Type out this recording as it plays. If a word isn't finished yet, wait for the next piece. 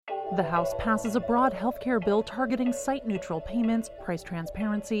The House passes a broad healthcare bill targeting site-neutral payments, price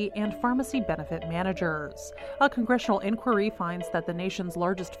transparency, and pharmacy benefit managers. A congressional inquiry finds that the nation's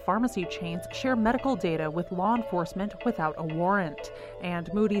largest pharmacy chains share medical data with law enforcement without a warrant.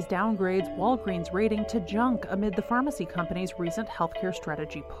 And Moody's downgrades Walgreens' rating to junk amid the pharmacy company's recent healthcare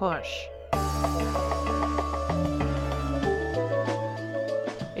strategy push.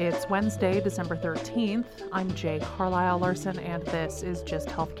 It's Wednesday, December 13th. I'm Jay Carlisle Larson, and this is Just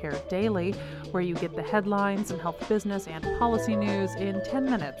Healthcare Daily, where you get the headlines and health business and policy news in 10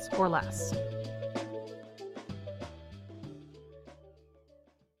 minutes or less.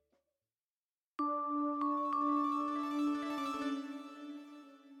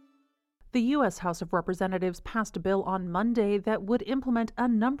 The U.S. House of Representatives passed a bill on Monday that would implement a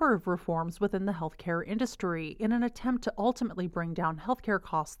number of reforms within the healthcare industry in an attempt to ultimately bring down healthcare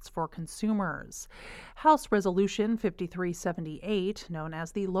costs for consumers. House Resolution 5378, known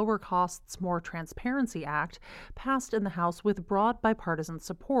as the Lower Costs, More Transparency Act, passed in the House with broad bipartisan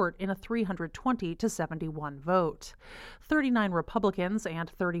support in a 320-71 vote. 39 Republicans and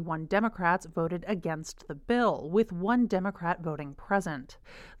 31 Democrats voted against the bill, with one Democrat voting present.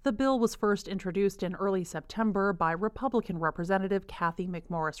 The bill was first introduced in early September by Republican Representative Cathy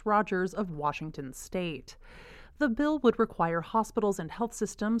McMorris Rodgers of Washington State. The bill would require hospitals and health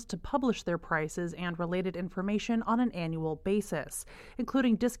systems to publish their prices and related information on an annual basis,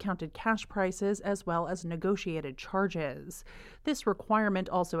 including discounted cash prices as well as negotiated charges. This requirement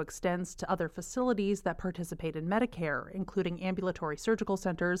also extends to other facilities that participate in Medicare, including ambulatory surgical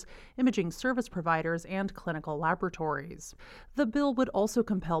centers, imaging service providers, and clinical laboratories. The bill would also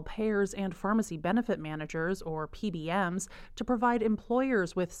compel payers and pharmacy benefit managers, or PBMs, to provide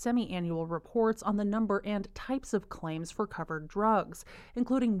employers with semi-annual reports on the number and types of claims for covered drugs,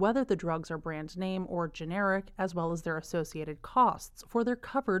 including whether the drugs are brand name or generic, as well as their associated costs for their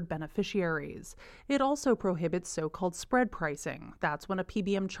covered beneficiaries. It also prohibits so-called spread pricing. That's when a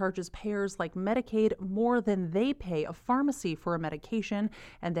PBM charges payers like Medicaid more than they pay a pharmacy for a medication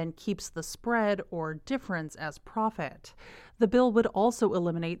and then keeps the spread or difference as profit. The bill would also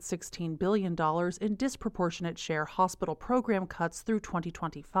eliminate $16 billion in disproportionate share hospital program cuts through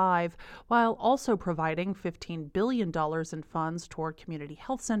 2025, while also providing $15 billion in funds toward community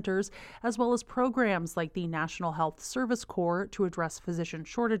health centers, as well as programs like the National Health Service Corps to address physician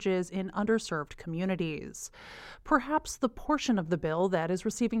shortages in underserved communities. Perhaps the portion of the bill that is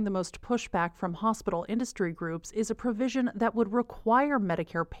receiving the most pushback from hospital industry groups is a provision that would require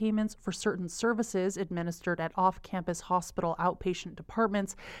Medicare payments for certain services administered at off-campus hospital outpatient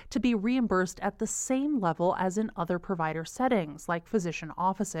departments to be reimbursed at the same level as in other provider settings, like physician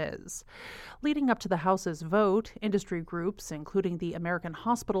offices. Leading up to the House's vote, industry groups, including the American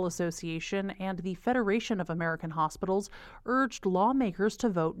Hospital Association and the Federation of American Hospitals, urged lawmakers to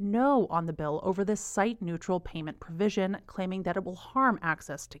vote no on the bill over this site-neutral payment provision, claiming that it will harm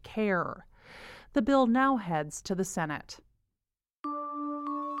access to care. The bill now heads to the Senate.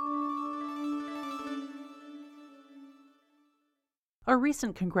 A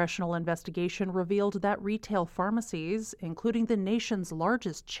recent congressional investigation revealed that retail pharmacies, including the nation's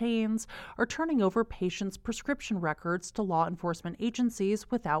largest chains, are turning over patients' prescription records to law enforcement agencies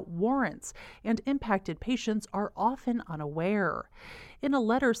without warrants, and impacted patients are often unaware. In a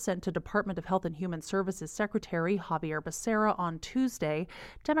letter sent to Department of Health and Human Services Secretary Xavier Becerra on Tuesday,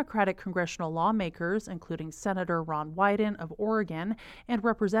 Democratic congressional lawmakers, including Senator Ron Wyden of Oregon and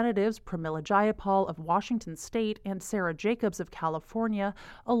Representatives Pramila Jayapal of Washington State and Sarah Jacobs of California,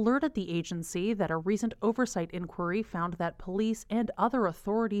 alerted the agency that a recent oversight inquiry found that police and other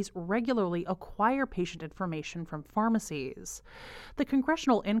authorities regularly acquire patient information from pharmacies. The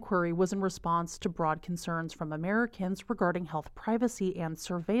congressional inquiry was in response to broad concerns from Americans regarding health privacy and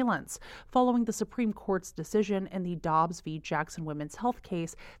surveillance, following the Supreme Court's decision in the Dobbs v. Jackson Women's Health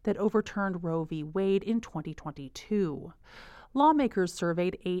case that overturned Roe v. Wade in 2022. Lawmakers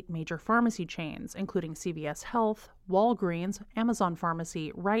surveyed 8 major pharmacy chains, including CVS Health, Walgreens, Amazon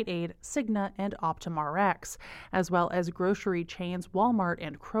Pharmacy, Rite Aid, Cigna, and Optum Rx, as well as grocery chains Walmart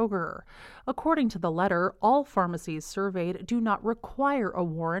and Kroger. According to the letter, all pharmacies surveyed do not require a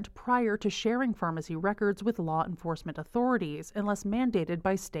warrant prior to sharing pharmacy records with law enforcement authorities unless mandated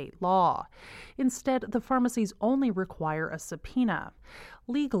by state law. Instead, the pharmacies only require a subpoena.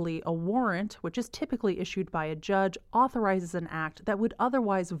 Legally, a warrant, which is typically issued by a judge, authorizes an act that would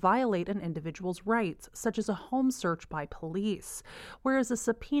otherwise violate an individual's rights, such as a home search search by police, whereas a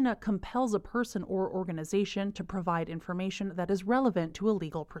subpoena compels a person or organization to provide information that is relevant to a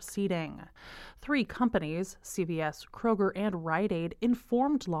legal proceeding. 3 companies, CVS, Kroger, and Rite Aid,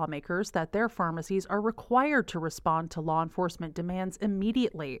 informed lawmakers that their pharmacies are required to respond to law enforcement demands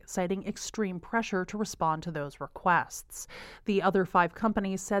immediately, citing extreme pressure to respond to those requests. The other 5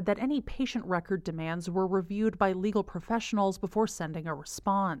 companies said that any patient record demands were reviewed by legal professionals before sending a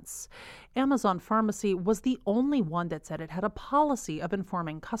response. Amazon Pharmacy was the only one that said it had a policy of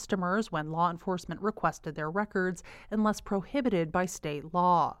informing customers when law enforcement requested their records unless prohibited by state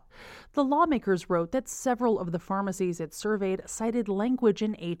law. The lawmakers wrote that several of the pharmacies it surveyed cited language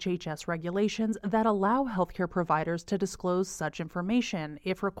in HHS regulations that allow healthcare providers to disclose such information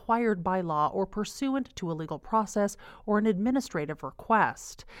if required by law or pursuant to a legal process or an administrative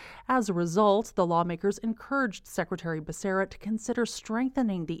request. As a result, the lawmakers encouraged Secretary Becerra to consider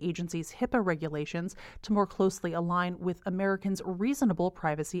strengthening the agency's HIPAA regulations to more closely align with Americans' reasonable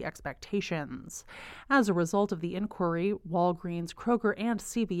privacy expectations. As a result of the inquiry, Walgreens, Kroger, and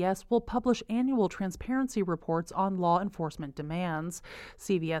CVS will publish annual transparency reports on law enforcement demands.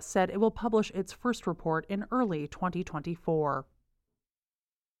 CVS said it will publish its first report in early 2024.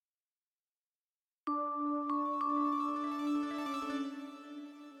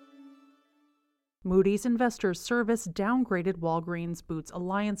 Moody's Investors Service downgraded Walgreens Boots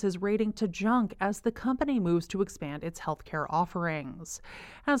Alliance's rating to junk as the company moves to expand its healthcare offerings.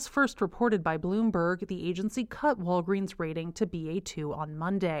 As first reported by Bloomberg, the agency cut Walgreens' rating to Ba2 on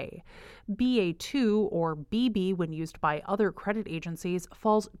Monday. Ba2, or BB when used by other credit agencies,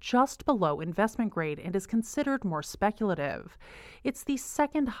 falls just below investment grade and is considered more speculative. It's the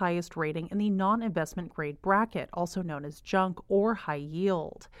second highest rating in the non-investment grade bracket, also known as junk or high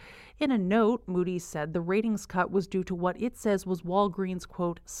yield. In a note, Moody's said the ratings cut was due to what it says was Walgreens',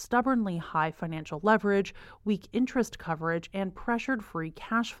 quote, stubbornly high financial leverage, weak interest coverage, and pressured free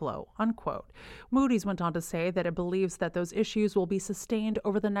cash flow, unquote. Moody's went on to say that it believes that those issues will be sustained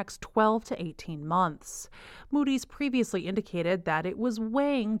over the next 12 to 18 months. Moody's previously indicated that it was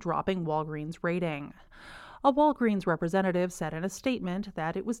weighing dropping Walgreens' rating. A Walgreens representative said in a statement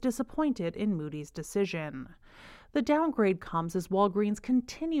that it was disappointed in Moody's decision. The downgrade comes as Walgreens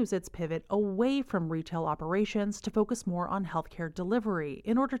continues its pivot away from retail operations to focus more on healthcare delivery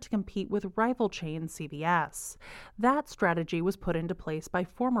in order to compete with rival chain CVS. That strategy was put into place by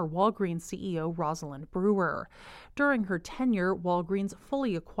former Walgreens CEO Rosalind Brewer. During her tenure, Walgreens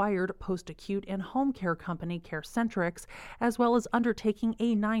fully acquired post-acute and home care company CareCentrix, as well as undertaking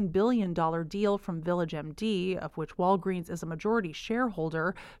a $9 billion deal from VillageMD, of which Walgreens is a majority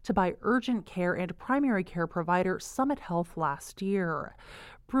shareholder, to buy urgent care and primary care provider Summit Health last year.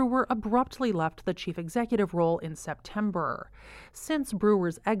 Brewer abruptly left the chief executive role in September. Since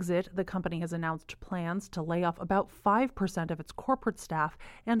Brewer's exit, the company has announced plans to lay off about 5% of its corporate staff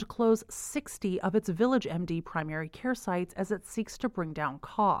and close 60 of its VillageMD primary care sites as it seeks to bring down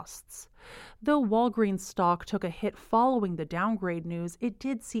costs. Though Walgreens stock took a hit following the downgrade news, it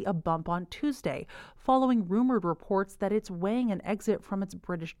did see a bump on Tuesday, following rumored reports that it's weighing an exit from its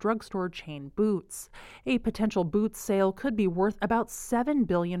British drugstore chain Boots. A potential Boots sale could be worth about 7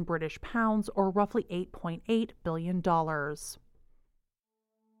 billion British pounds, or roughly $8.8 billion.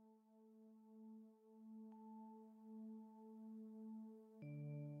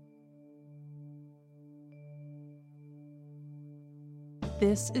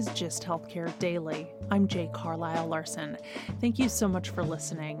 This is Gist Healthcare Daily. I'm Jay Carlisle Larson. Thank you so much for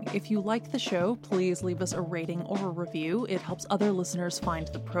listening. If you like the show, please leave us a rating or a review. It helps other listeners find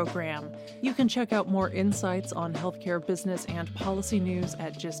the program. You can check out more insights on healthcare business and policy news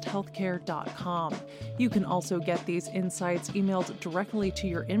at gisthealthcare.com. You can also get these insights emailed directly to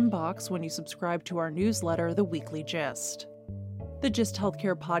your inbox when you subscribe to our newsletter, The Weekly Gist. The Gist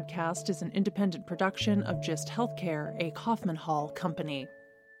Healthcare podcast is an independent production of Gist Healthcare, a Kaufman Hall company.